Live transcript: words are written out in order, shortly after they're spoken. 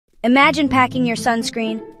Imagine packing your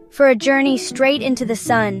sunscreen for a journey straight into the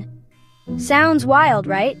sun. Sounds wild,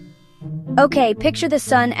 right? Okay, picture the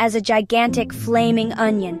sun as a gigantic flaming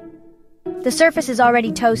onion. The surface is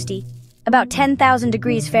already toasty, about 10,000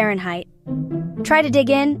 degrees Fahrenheit. Try to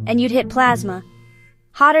dig in, and you'd hit plasma,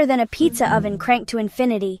 hotter than a pizza oven cranked to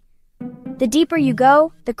infinity. The deeper you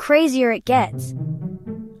go, the crazier it gets.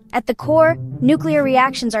 At the core, nuclear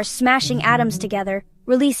reactions are smashing atoms together,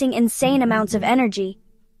 releasing insane amounts of energy.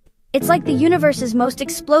 It's like the universe's most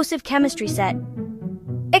explosive chemistry set.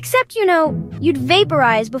 Except, you'd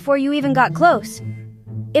vaporize before you even got close.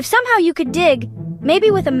 If somehow you could dig,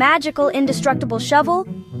 maybe with a magical, indestructible shovel,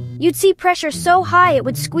 you'd see pressure so high it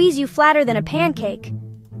would squeeze you flatter than a pancake.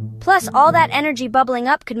 Plus, all that energy bubbling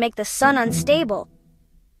up could make the sun unstable,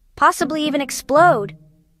 possibly even explode.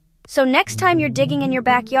 So next time you're digging in your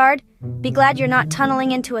backyard, be glad you're not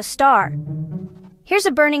tunneling into a star. Here's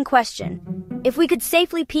a burning question. If we could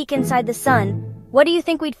safely peek inside the sun, what do you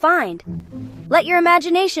think we'd find? Let your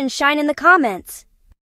imagination shine in the comments.